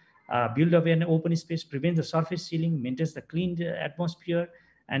the build up an open space, prevents the surface sealing, maintains the clean atmosphere,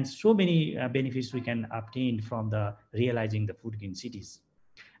 and so many benefits we can obtain from the realizing the food green cities.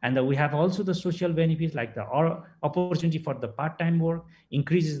 And we have also the social benefits like the opportunity for the part-time work,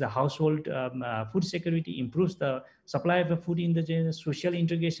 increases the household food security, improves the supply of the food in the social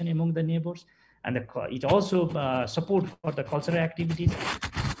integration among the neighbors, and it also support for the cultural activities,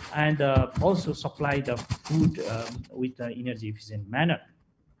 and also supply the food with the energy efficient manner.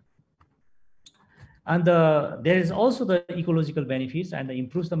 And there is also the ecological benefits, and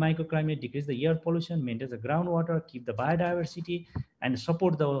improves the microclimate, decrease the air pollution, maintains the groundwater, keep the biodiversity, and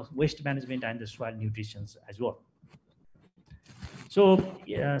support the waste management and the soil nutrition as well. So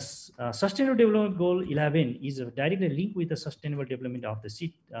yes, Sustainable Development Goal 11 is directly linked with the sustainable development of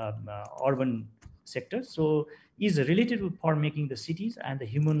the urban sector. So is related for making the cities and the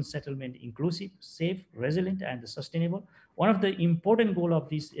human settlement inclusive, safe, resilient, and sustainable. One of the important goal of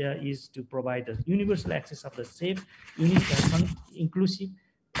this is to provide the universal access of the safe, unique, inclusive,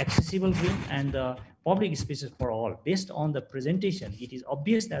 accessible, green, and public spaces for all. Based on the presentation, it is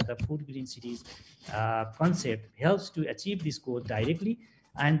obvious that the food green cities concept helps to achieve this goal directly,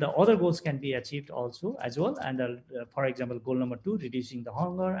 and the other goals can be achieved also as well. And for example, goal number 2, reducing the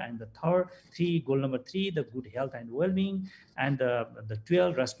hunger, and the goal number 3, the good health and well-being, and the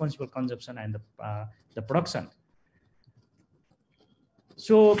 12, responsible consumption and the production.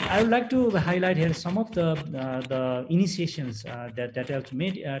 So I would like to highlight here some of the initiations that have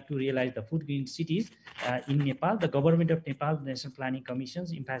made to realize the food green cities in Nepal. The government of Nepal, the National Planning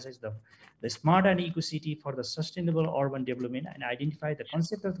Commissions, emphasizes the smart and eco city for the sustainable urban development, and identify the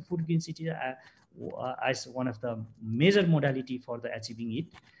concept of the food green city as one of the major modality for the achieving it,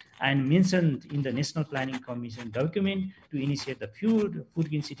 and mentioned in the National Planning Commission document to initiate the food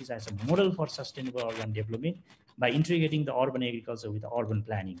green cities as a model for sustainable urban development by integrating the urban agriculture with the urban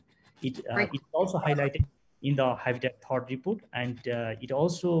planning. It's also highlighted in the Habitat Thought report, and it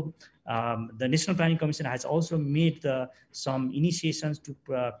also the National Planning Commission has also made some initiations to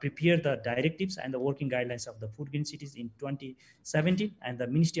prepare the directives and the working guidelines of the food green cities in 2017, and the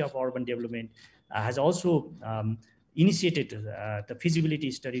Ministry of Urban Development has also initiated the feasibility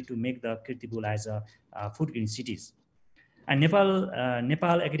study to make the Kirtipur as a food green cities. And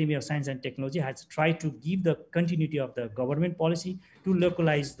Nepal Academy of Science and Technology has tried to give the continuity of the government policy to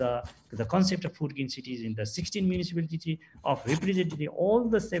localize the concept of food green cities in the 16 municipalities of representing all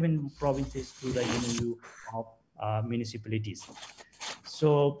the 7 provinces through the MOU of municipalities.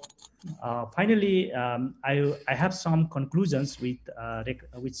 So finally, I have some conclusions with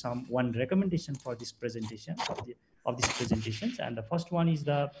one recommendation for this presentation of these presentations. And the first one is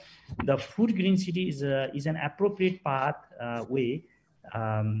the food green city is an appropriate way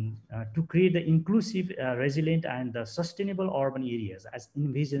to create the inclusive, resilient, and sustainable urban areas as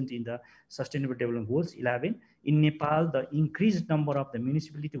envisioned in the Sustainable Development Goals 11. In Nepal, the increased number of the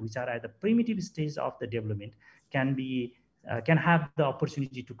municipalities which are at the primitive stage of the development can have the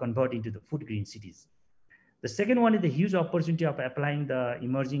opportunity to convert into the food green cities. The second one is the huge opportunity of applying the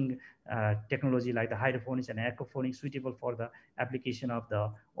emerging technology like the hydroponics and aquaponics suitable for the application of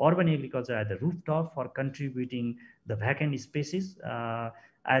the urban agriculture at the rooftop for contributing the vacant spaces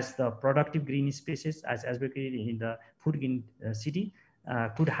as the productive green spaces as advocated in the food green city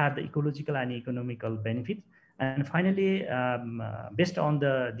could have the ecological and economical benefits. And finally, based on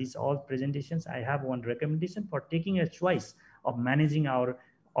these all presentations, I have one recommendation for taking a choice of managing our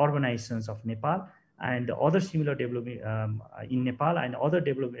urbanizations of Nepal and other similar developing in Nepal and other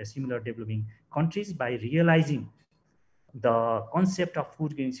similar developing countries by realizing the concept of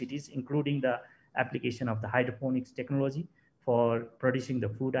food green cities, including the application of the hydroponics technology for producing the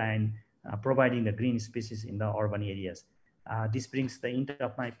food and providing the green spaces in the urban areas. This brings the end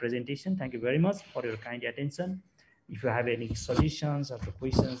of my presentation. Thank you very much for your kind attention. If you have any suggestions or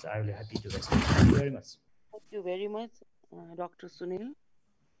questions, I will be happy to respond. Thank you very much. Thank you very much, Dr. Sunil.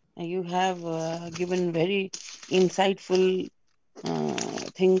 You have given very insightful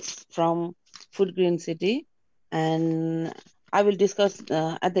things from Food Green City, and I will discuss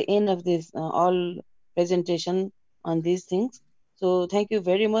at the end of this all presentation on these things. So thank you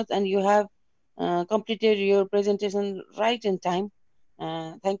very much, and you have completed your presentation right in time.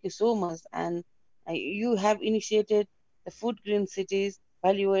 Thank you so much, and you have initiated the Food Green Cities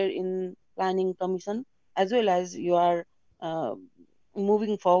while you were in Planning Commission, as well as you are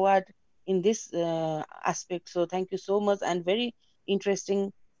moving forward in this aspect. So thank you so much, and very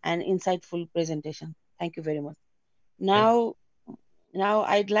interesting and insightful presentation. Thank you very much. Now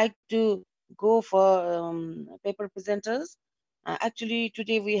I'd like to go for paper presenters. Actually,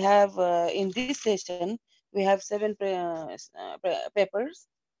 today we have in this session we have 7 papers,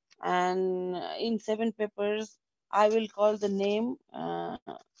 and in 7 papers I will call the name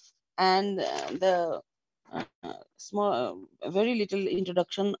and the very little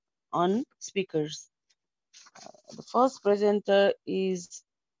introduction on speakers. The first presenter is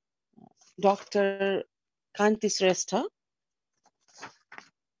Dr. Kanti Srestha.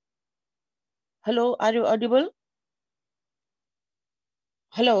 Hello, are you audible?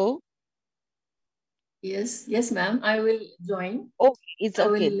 Hello? Yes, ma'am. I will join. Okay, it's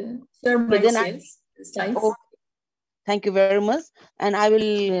okay. I will share my slides. Okay. Thank you very much. And I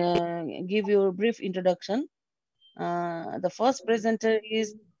will give you a brief introduction. The first presenter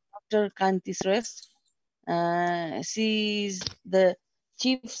is Dr. Kanti Srestha, She is the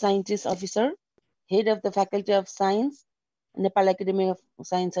Chief Scientist Officer, Head of the Faculty of Science, Nepal Academy of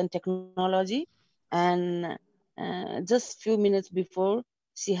Science and Technology. And just few minutes before,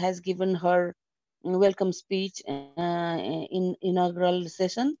 she has given her welcome speech in inaugural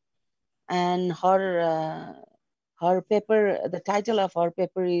session. And her paper, the title of her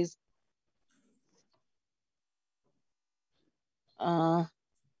paper is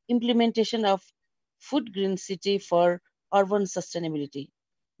Implementation of Food Green City for Urban Sustainability.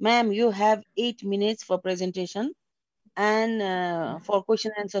 Ma'am, you have 8 minutes for presentation and for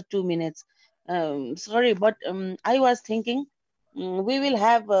question answer 2 minutes. Sorry, but I was thinking we will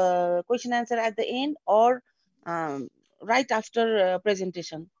have question answer at the end or right after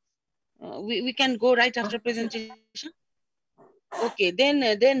presentation. We can go right after presentation. Okay,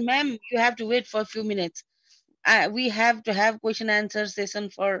 then ma'am, you have to wait for a few minutes. We have to have question answer session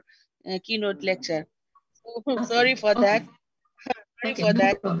for keynote lecture. So, Okay. sorry for that. Sorry Okay, for no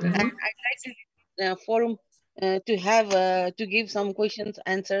that. And problem. I'd like to forum to have to give some questions,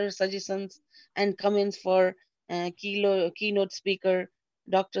 answers, suggestions, and comments for keynote speaker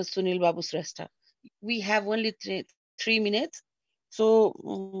Dr. Sunil Babu Srestha. We have only 3 minutes, so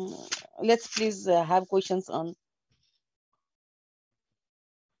let's please have questions on.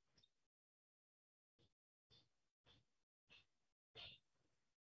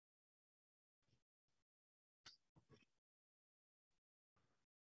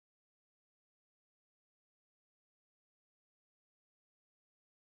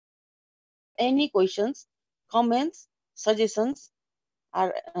 Any questions, comments, suggestions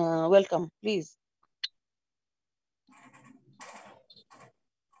are welcome, please.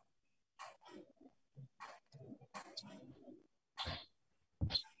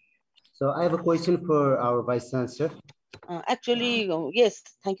 So I have a question for our Vice Chancellor. Actually, yes,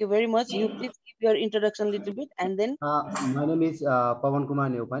 thank you very much. You please give your introduction a little bit and then. My name is Pawan Kumar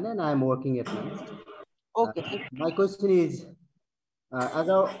Neupane and I am working at NAST. Okay, thank you. My question is, as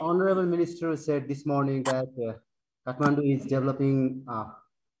our Honorable Minister said this morning that Kathmandu is developing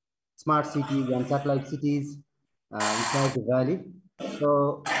smart cities and satellite cities inside the valley.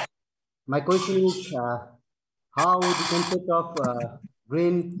 So my question is, how the concept of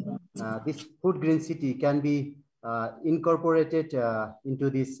this food green city can be incorporated into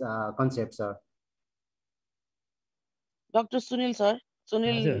this concept, sir? Dr. Sunil, sir. Sure.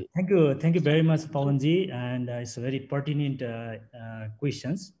 Sunil. Thank you very much, Pawanji, and it's a very pertinent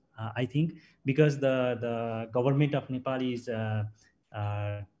questions. I think because the government of Nepal is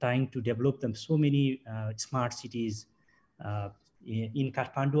trying to develop them so many smart cities. In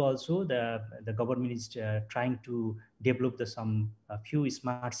Kathmandu also, the government is trying to develop some few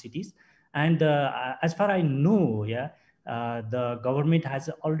smart cities, and as far I know, yeah, the government has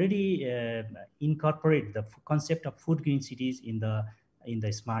already incorporated the concept of food green cities in the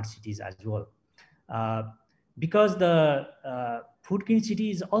smart cities as well. Uh, because the food green city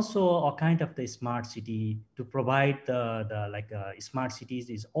is also a kind of the smart city to provide the smart cities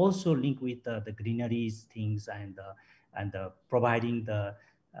is also linked with the greeneries things and providing the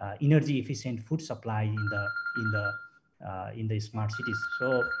energy efficient food supply in the smart cities.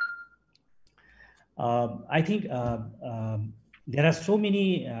 So I think there are so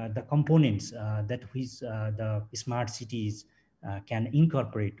many the components that which the smart cities can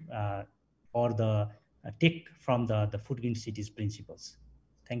incorporate or the take from the food green cities principles.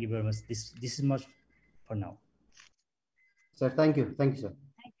 Thank you very much. This is much for now. Sir, thank you. Thank you, sir.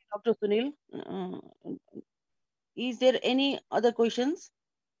 Thank you, Dr. Sunil. Is there any other questions?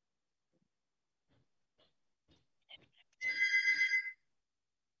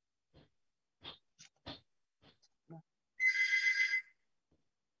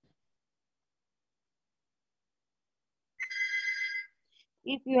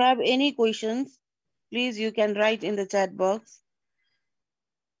 If you have any questions, please you can write in the chat box.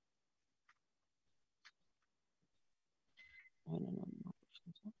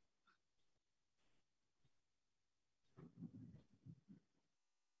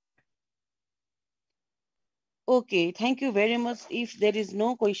 Okay, thank you very much. If there is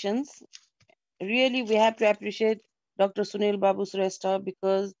no questions, really we have to appreciate Dr. Sunil Babu Srestha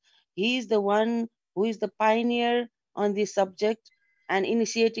because he is the one who is the pioneer on this subject and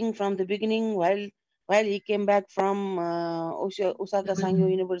initiating from the beginning while he came back from Osaka Sangyo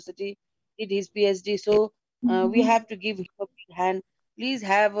University, did his PhD. So we have to give him a big hand. Please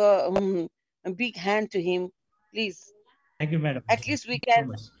have a big hand to him, please. Thank you, madam. At least we Thank you so can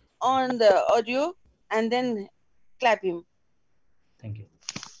much. on the audio and then clap him. Thank you.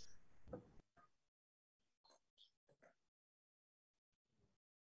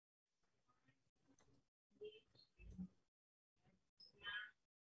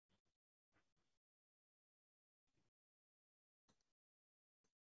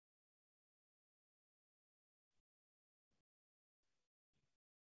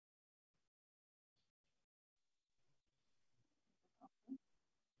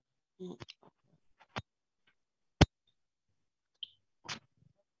 Hello.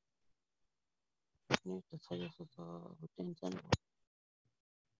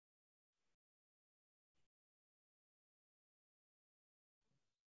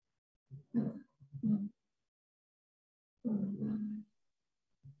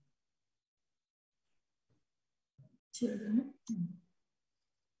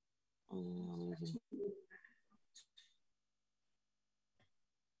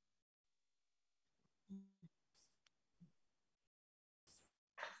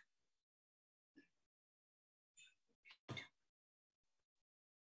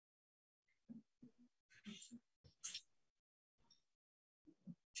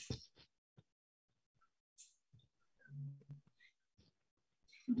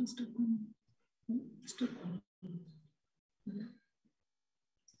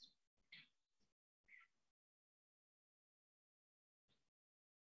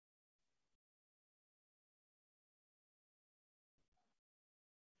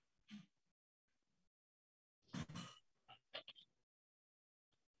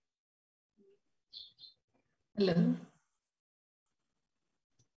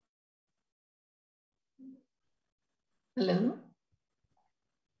 Hello.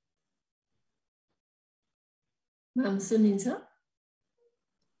 Ma'am, सुनिन्छ?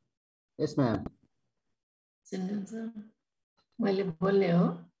 Yes, ma'am. सुन्नुहुन्छ? मैले बोल्ने हो?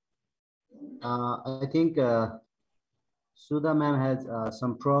 I think Sudha ma'am has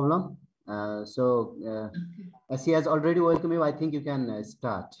some problem. As she has already welcomed you, I think you can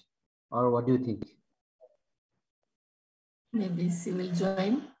start. Or what do you think? Maybe she will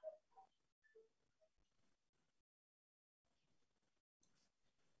join.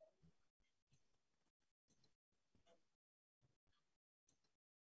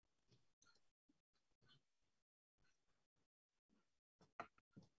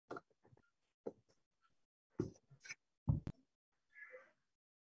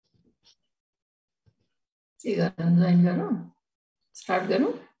 Join गरौँ? Start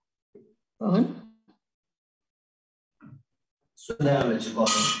गरौँ? पवन?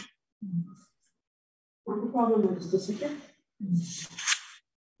 What problem is this again?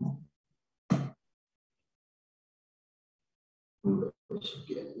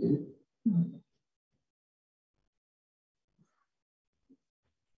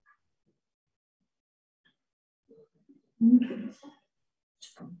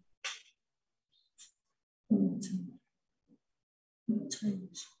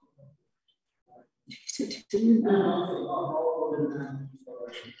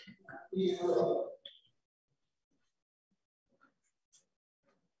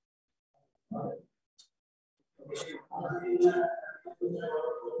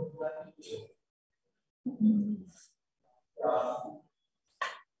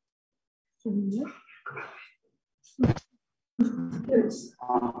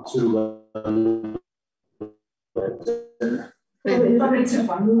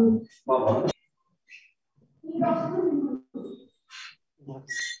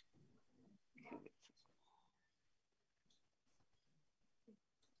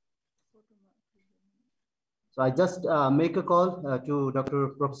 So I just make a call to Dr.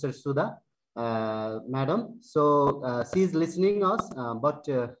 Professor Sudha, madam. So she is listening us, but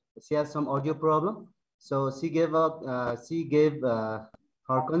she has some audio problem. So she gave her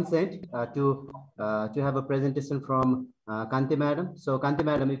consent to have a presentation from Kanti madam. So Kanti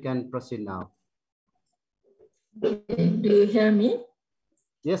madam, you can proceed now. Okay. Do you hear me?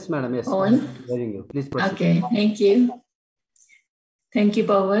 Yes, madam. Yes, Pawan? I'm hearing you. Please proceed. Okay, thank you. Thank you,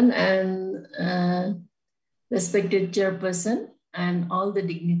 Pawan, and respected chairperson and all the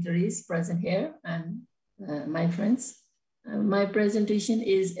dignitaries present here and my friends. My presentation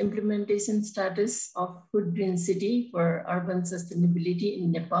is implementation status of food green city for urban sustainability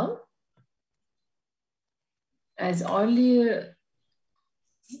in Nepal. As earlier,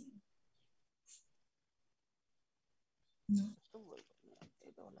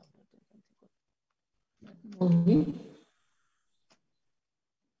 moving.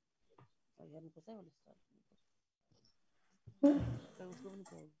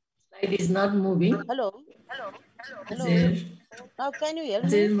 Slide is not moving. Hello. Hello. Now can you hear me?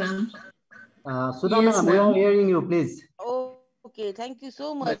 Sudha Yes, ma'am, we are hearing you, please. Okay, thank you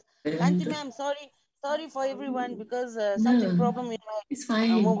so much. Kanti ma'am, sorry for everyone because something problem with my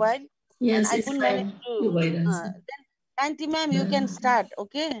mobile. Yes, and I couldn't manage to. Then Kanti ma'am, you can start,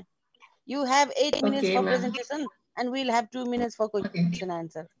 okay? You have 8 minutes for presentation and we'll have 2 minutes for question and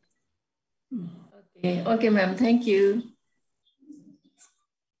answer. Okay, ma'am, thank you.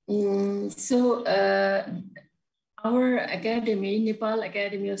 So Our academy, Nepal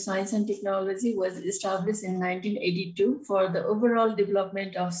Academy of Science and Technology, was established in 1982 for the overall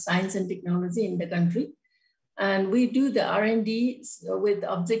development of science and technology in the country. And we do the R&D with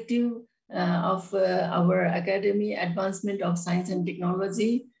objective of our academy, advancement of science and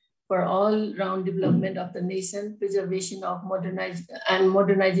technology for all-round development of the nation, preservation of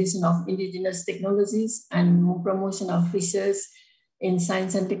modernization of indigenous technologies, and promotion of research in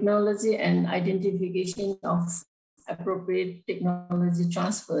science and technology, and identification of appropriate technology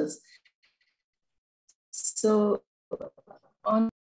transfers. So on